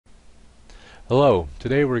Hello,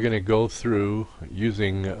 today we're going to go through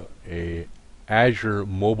using a Azure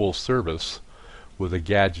Mobile Service with a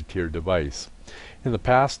Gadgeteer device. In the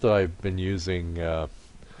past I've been using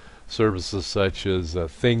services such as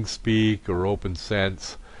ThingSpeak or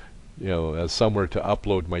OpenSense, as somewhere to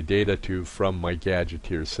upload my data to from my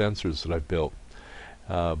Gadgeteer sensors that I've built.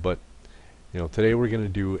 But today we're going to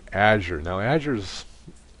do Azure. Now Azure's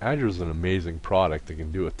an amazing product that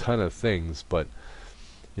can do a ton of things, but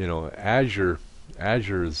Azure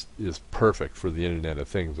is perfect for the Internet of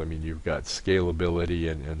Things. I mean, you've got scalability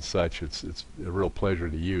and such. It's a real pleasure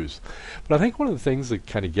to use. But I think one of the things that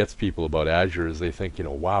kind of gets people about Azure is they think,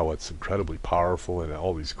 wow, it's incredibly powerful and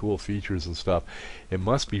all these cool features and stuff. It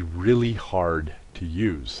must be really hard to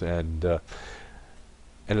use, and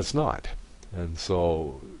it's not. And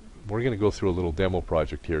so we're going to go through a little demo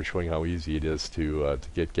project here showing how easy it is to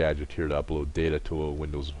get Gadgeteer to upload data to a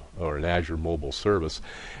Windows or an Azure mobile service.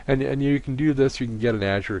 And you can do this. You can get an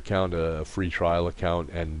Azure account, a free trial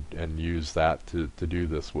account, and use that to do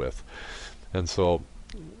this with. And so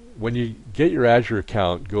when you get your Azure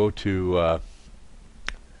account, go to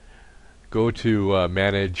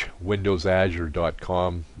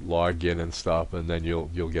managewindowsazure.com, log in and stuff, and then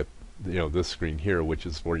you'll get this screen here, which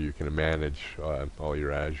is where you can manage all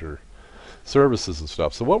your Azure services and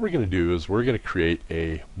stuff. So what we're going to do is we're going to create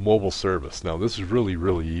a mobile service. Now this is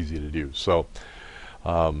really easy to do. So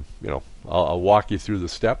I'll walk you through the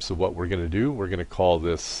steps of what we're going to do. We're going to call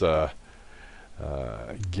this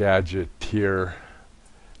Gadgeteer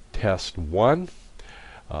Test 1.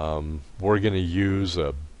 We're going to use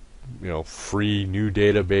a free new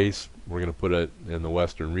database. We're going to put it in the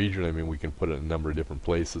Western region. I mean, we can put it in a number of different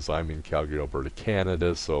places. I'm in Calgary, Alberta,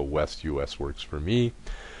 Canada, so West US works for me.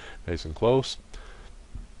 Nice and close.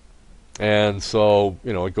 And so,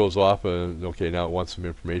 it goes off, okay, now it wants some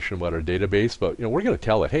information about our database, but, we're going to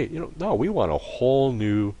tell it, hey, no, we want a whole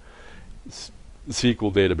new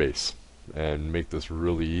SQL database and make this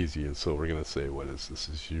really easy. And so we're going to say, what is this? This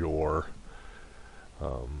is your,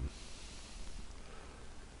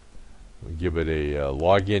 give it a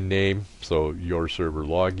login name, so your server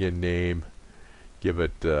login name. Give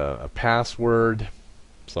it a password,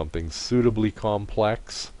 something suitably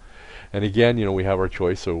complex. And again, we have our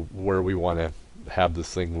choice of where we want to have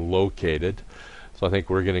this thing located. So I think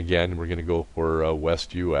we're going to go for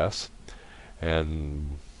West US,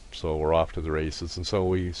 and so we're off to the races. And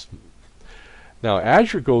so now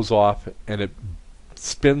Azure goes off and it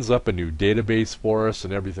spins up a new database for us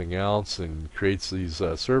and everything else, and creates these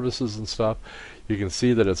services and stuff. You can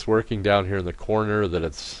see that it's working down here in the corner, that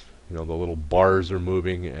it's the little bars are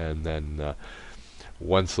moving, and then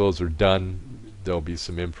once those are done, there'll be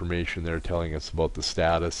some information there telling us about the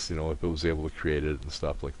status, if it was able to create it and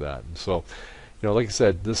stuff like that. And so, like I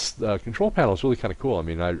said, this control panel is really kind of cool. I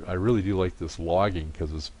mean, I really do like this logging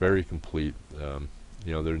because it's very complete.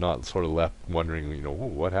 They're not sort of left wondering,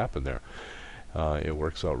 what happened there. It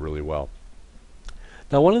works out really well.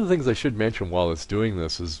 Now, one of the things I should mention while it's doing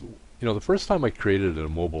this is, the first time I created a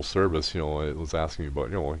mobile service, it was asking me about,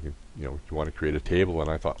 you want to create a table, and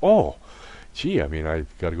I thought, oh, gee, I mean, I've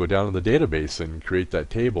got to go down to the database and create that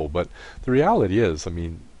table. But the reality is, I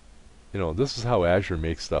mean, this is how Azure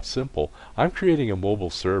makes stuff simple. I'm creating a mobile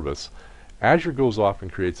service. Azure goes off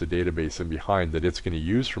and creates a database in behind that it's going to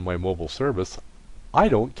use for my mobile service. I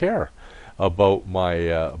don't care about my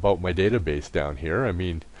database down here. I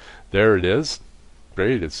mean, there it is.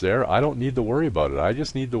 Great, it's there. I don't need to worry about it. I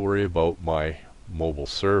just need to worry about my mobile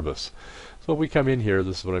service. So if we come in here,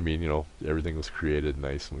 this is what I mean, everything was created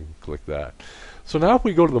nice, and we can click that. So now if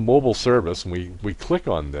we go to the mobile service and we click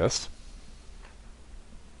on this,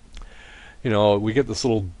 we get this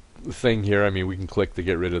little thing here. I mean, we can click to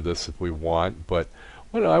get rid of this if we want, but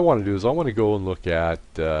what I want to do is I want to go and look at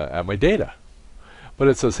my data. But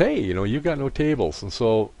it says, hey, you've got no tables. And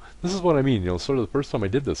so this is what I mean, sort of the first time I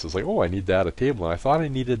did this, it's like, oh, I need to add a table. And I thought I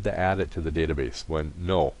needed to add it to the database, when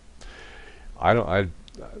no.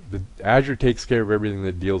 The Azure takes care of everything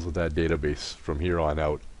that deals with that database from here on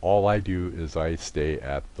out. All I do is I stay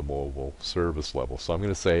at the mobile service level. So I'm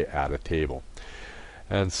going to say add a table.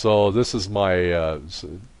 And so this is my,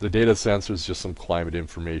 the data sensor is just some climate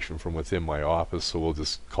information from within my office, so we'll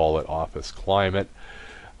just call it office climate.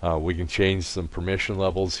 We can change some permission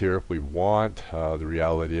levels here if we want. The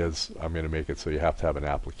reality is I'm going to make it so you have to have an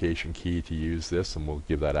application key to use this, and we'll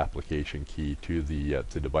give that application key to the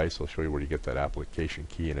device. I'll show you where to get that application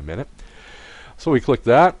key in a minute. So we click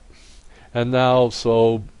that, and now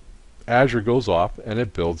so Azure goes off and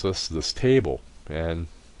it builds us this table, and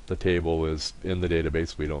the table is in the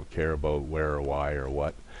database. We don't care about where or why or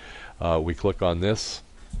what. We click on this,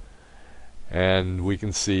 and we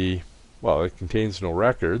can see well, it contains no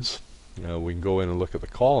records. We can go in and look at the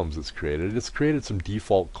columns it's created. It's created some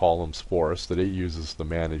default columns for us that it uses to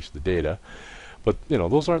manage the data. But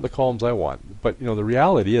those aren't the columns I want. But the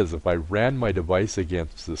reality is, if I ran my device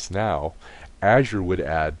against this now, Azure would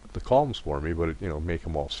add the columns for me, but make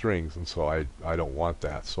them all strings, and so I don't want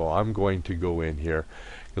that. So I'm going to go in here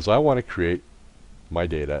because I want to create my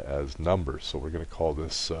data as numbers. So we're going to call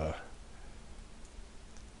this.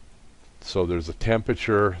 So there's a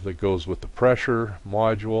temperature that goes with the pressure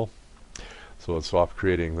module. So let's stop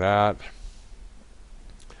creating that.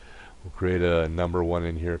 We'll create a number one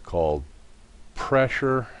in here called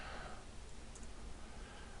pressure.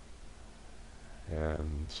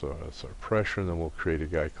 And so that's our pressure, and then we'll create a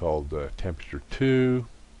guy called temperature 2.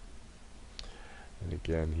 And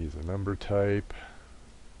again, he's a number type.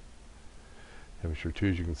 Temperature 2,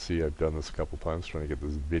 as you can see, I've done this a couple times trying to get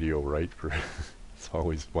this video right. For it's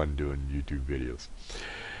always fun doing YouTube videos.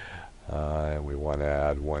 And we want to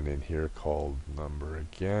add one in here called number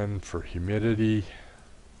again for humidity.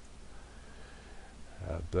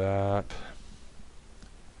 Add that.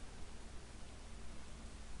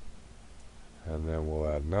 And then we'll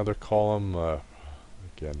add another column,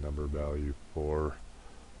 again number value for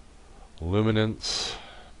luminance.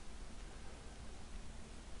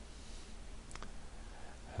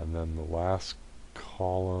 And then the last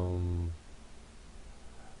column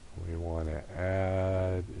we want to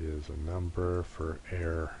add is a number for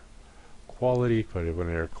air quality. I have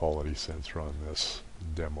an air quality sensor on this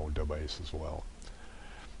demo device as well.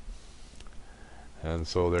 And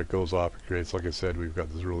so there it goes off. It creates, like I said, we've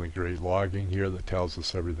got this really great logging here that tells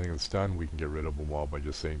us everything that's done. We can get rid of them all by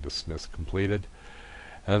just saying dismiss completed.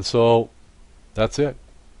 And so that's it.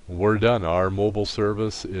 We're done. Our mobile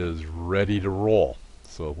service is ready to roll.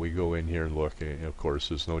 So if we go in here and look, and of course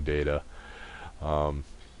there's no data.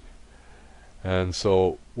 And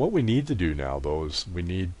so what we need to do now, though, is we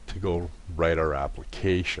need to go write our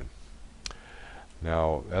application.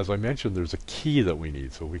 Now, as I mentioned, there's a key that we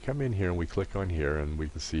need. So we come in here and we click on here, and we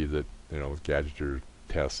can see that Gadgeteer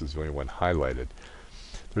test is the only one highlighted.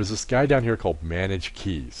 There's this guy down here called Manage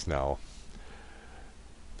Keys. Now,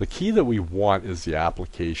 the key that we want is the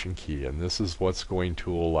application key, and this is what's going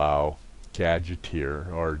to allow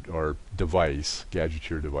Gadgeteer or device,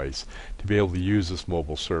 Gadgeteer device, to be able to use this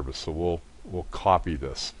mobile service. So we'll copy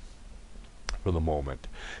this for the moment.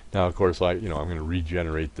 Now, of course, I'm going to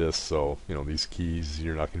regenerate this, so these keys,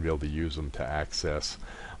 you're not going to be able to use them to access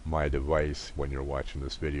my device when you're watching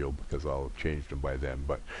this video, because I'll have changed them by then.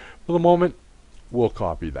 But for the moment, we'll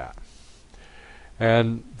copy that.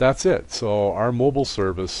 And that's it. So our mobile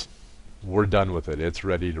service, we're done with it. It's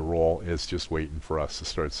ready to roll. It's just waiting for us to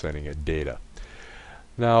start sending it data.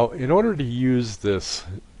 Now, in order to use this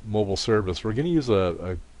mobile service, we're going to use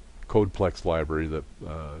a Codeplex library that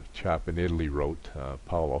chap in Italy wrote,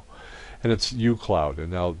 Paolo, and it's uCloud.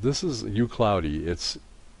 And now this is uCloudy.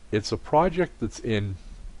 It's a project that's in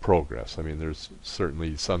progress. I mean, there's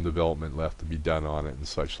certainly some development left to be done on it and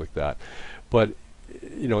such like that, but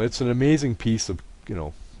it's an amazing piece of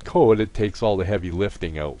code. It takes all the heavy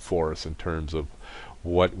lifting out for us in terms of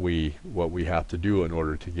what we have to do in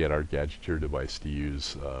order to get our Gadgeteer device to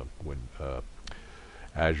use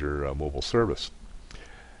Azure Mobile Service.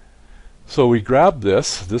 So we grab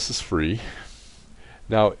this. This is free.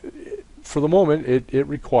 Now, for the moment, it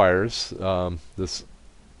requires this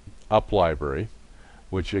up library,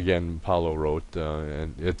 which again Paolo wrote,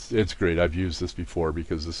 and it's great. I've used this before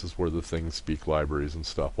because this is where the ThingSpeak libraries and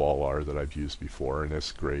stuff all are that I've used before, and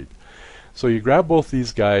it's great. So you grab both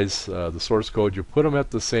these guys, the source code, you put them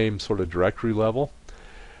at the same sort of directory level,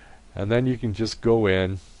 and then you can just go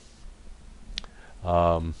in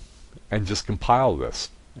and just compile this.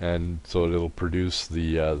 And so it'll produce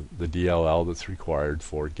the DLL that's required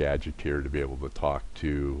for Gadgeteer to be able to talk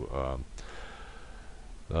to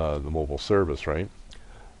the mobile service, right?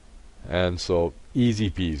 And so easy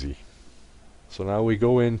peasy. So now we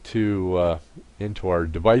go into our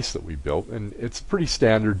device that we built, and it's a pretty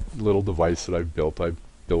standard little device that I've built. I've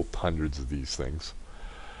built hundreds of these things.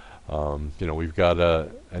 We've got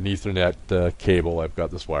an Ethernet cable. I've got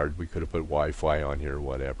this wired. We could have put Wi-Fi on here or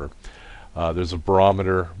whatever. There's a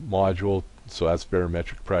barometer module, so that's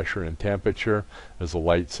barometric pressure and temperature. There's a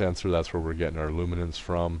light sensor, that's where we're getting our luminance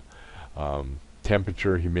from.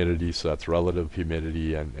 Temperature, humidity, so that's relative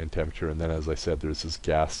humidity and temperature. And then, as I said, there's this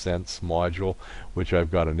gas sense module, which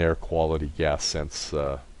I've got an air quality gas sense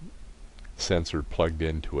sensor plugged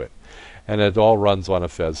into it. And it all runs on a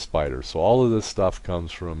Fez Spider. So all of this stuff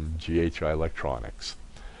comes from GHI Electronics.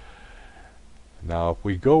 Now, if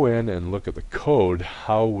we go in and look at the code,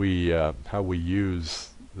 how we use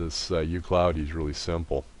this uCloudy is really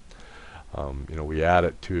simple. We add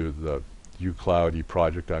it to the uCloudy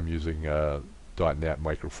project. I'm using .NET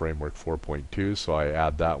Micro Framework 4.2, so I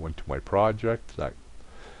add that one to my project,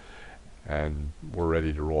 and we're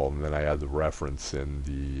ready to roll. And then I add the reference in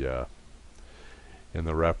the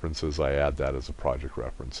references. I add that as a project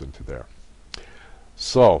reference into there.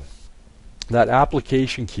 So that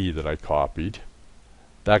application key that I copied,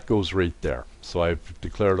 that goes right there. So I've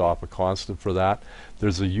declared off a constant for that.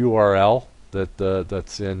 There's a URL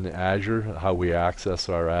that's in Azure, how we access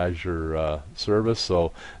our Azure service.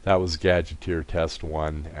 So that was Gadgeteer Test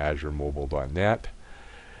 1 Azure Mobile.net.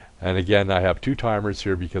 And again, I have two timers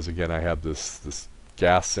here because again I have this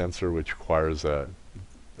gas sensor which requires a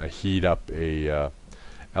heat up a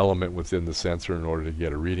element within the sensor in order to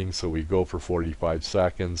get a reading. So we go for 45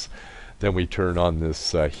 seconds. Then we turn on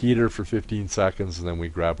this heater for 15 seconds, and then we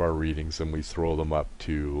grab our readings and we throw them up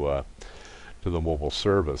to the mobile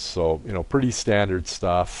service. So pretty standard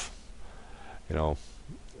stuff.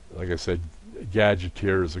 Like I said,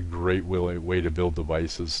 Gadgeteer is a great way to build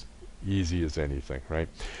devices, easy as anything, right?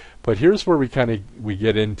 But here's where we get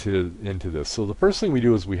into this. So the first thing we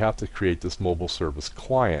do is we have to create this mobile service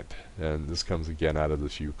client, and this comes again out of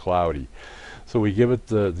this uCloudy. So we give it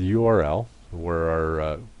the URL where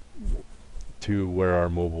our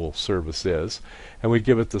mobile service is, and we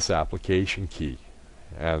give it this application key,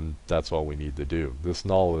 and that's all we need to do. This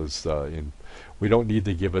null is we don't need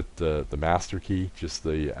to give it the master key, just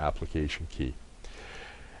the application key.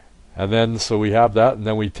 And then so we have that, and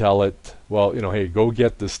then we tell it, well, hey, go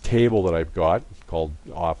get this table that I've got called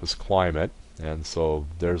Office Climate, and so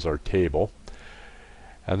there's our table.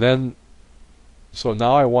 And then so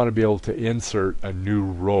now I want to be able to insert a new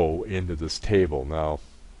row into this table. Now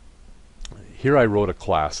here I wrote a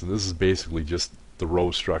class, and this is basically just the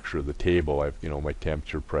row structure of the table. I've my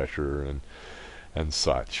temperature, pressure, and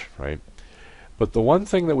such, right? But the one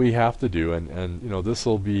thing that we have to do, and this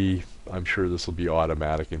will be, I'm sure this will be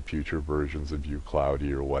automatic in future versions of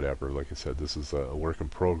uCloudy or whatever. Like I said, this is a work in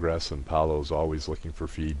progress, and Paolo's always looking for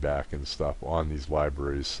feedback and stuff on these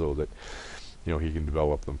libraries so that he can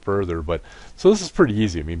develop them further. But so this is pretty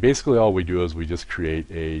easy. I mean, basically all we do is we just create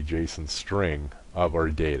a JSON string of our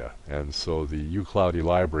data, and so the uCloudy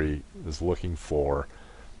library is looking for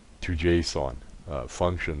toJSON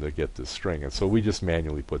function to get this string, and so we just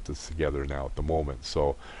manually put this together now at the moment.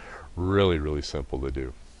 So really simple to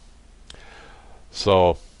do.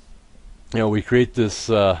 So we create this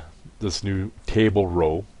this new table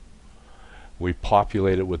row, we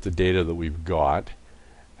populate it with the data that we've got,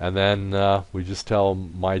 and then we just tell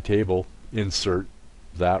my table insert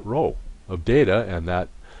that row of data, and that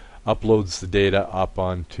uploads the data up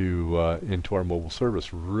onto into our mobile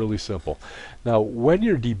service. Really simple. Now when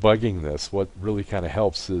you're debugging this, what really kind of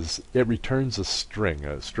helps is it returns a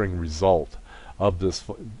string result of this,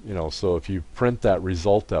 so if you print that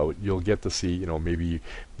result out, you'll get to see, maybe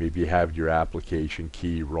you have your application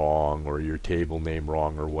key wrong or your table name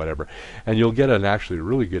wrong or whatever, and you'll get an actually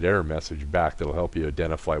really good error message back that'll help you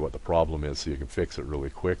identify what the problem is so you can fix it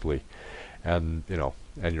really quickly, and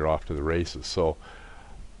and you're off to the races. So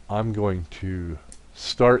I'm going to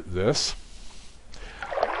start this.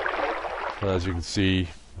 As you can see,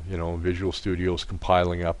 Visual Studio is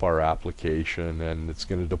compiling up our application, and it's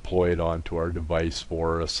going to deploy it onto our device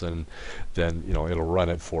for us, and then it'll run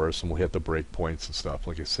it for us, and we'll hit the breakpoints and stuff.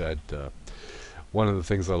 Like I said, one of the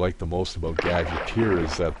things I like the most about Gadgeteer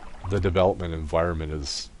is that the development environment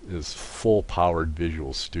is full-powered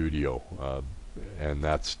Visual Studio, and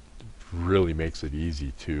that's really makes it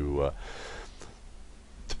easy to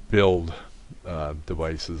build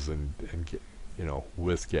devices and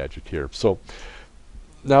with Gadgeteer. So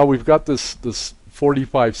now we've got this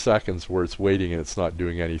 45 seconds where it's waiting and it's not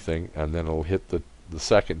doing anything, and then it'll hit the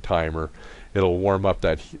second timer. It'll warm up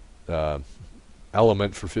that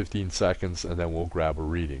element for 15 seconds, and then we'll grab a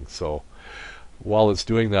reading. So while it's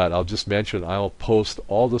doing that, I'll just mention I'll post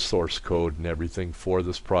all the source code and everything for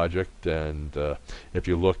this project, and if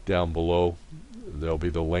you look down below, there'll be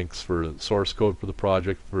the links for source code for the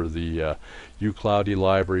project, for the uCloudy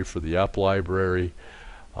library, for the up library.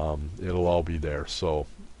 It'll all be there. So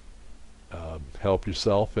help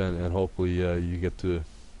yourself, and hopefully you get to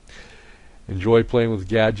enjoy playing with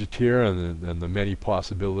Gadgeteer and the many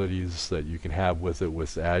possibilities that you can have with it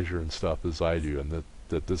with Azure and stuff, as I do, and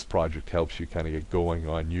that this project helps you kind of get going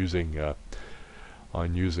on using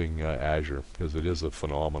Azure, because it is a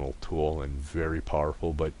phenomenal tool and very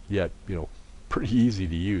powerful, but yet pretty easy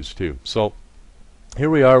to use too. So here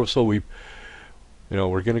we are. So we're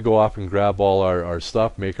going to go off and grab all our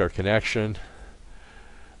stuff, make our connection.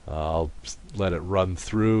 I'll let it run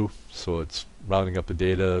through, so it's rounding up the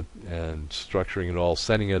data and structuring it all,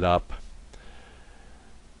 setting it up,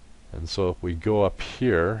 And so if we go up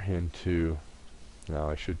here into, now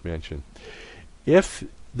I should mention, if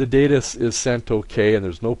the data is sent okay and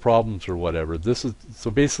there's no problems or whatever, this is, so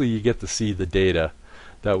basically you get to see the data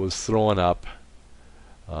that was thrown up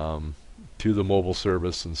to the mobile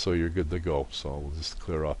service, and so you're good to go. So we'll just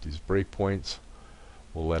clear off these breakpoints.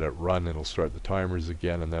 We'll let it run. It'll start the timers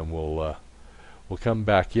again, and then we'll come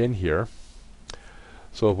back in here.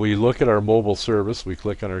 So if we look at our mobile service, we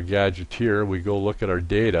click on our Gadgeteer, we go look at our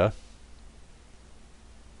data.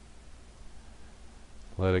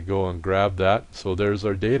 Let it go and grab that. So there's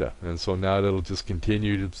our data, and so now it'll just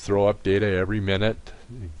continue to throw up data every minute.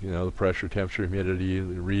 You know, the pressure, temperature, humidity,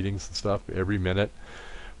 the readings and stuff every minute,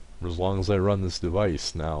 as long as I run this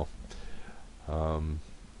device. Now,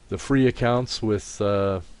 the free accounts with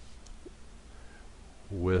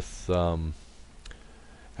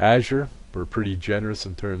Azure are pretty generous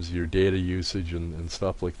in terms of your data usage and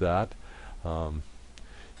stuff like that.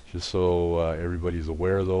 Just so everybody's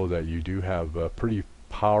aware, though, that you do have pretty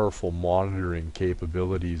powerful monitoring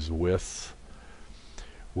capabilities with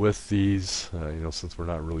these. You know, since we're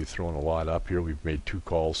not really throwing a lot up here, we've made 2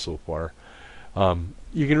 calls so far.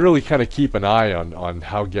 You can really kind of keep an eye on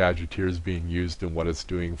how Gadgeteer is being used and what it's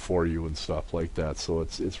doing for you and stuff like that. So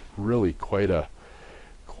it's really quite a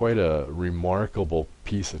remarkable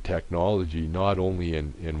piece of technology, not only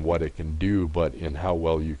in what it can do, but in how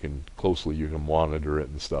well you can monitor it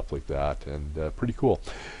and stuff like that, and pretty cool.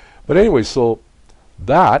 But anyway, so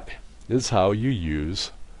that is how you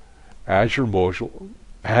use Azure Mobile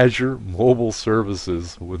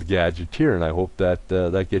Services with Gadgeteer, and I hope that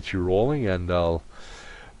that gets you rolling, and I'll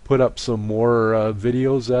put up some more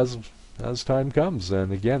videos as time comes.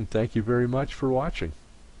 And again, thank you very much for watching.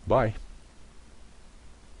 Bye.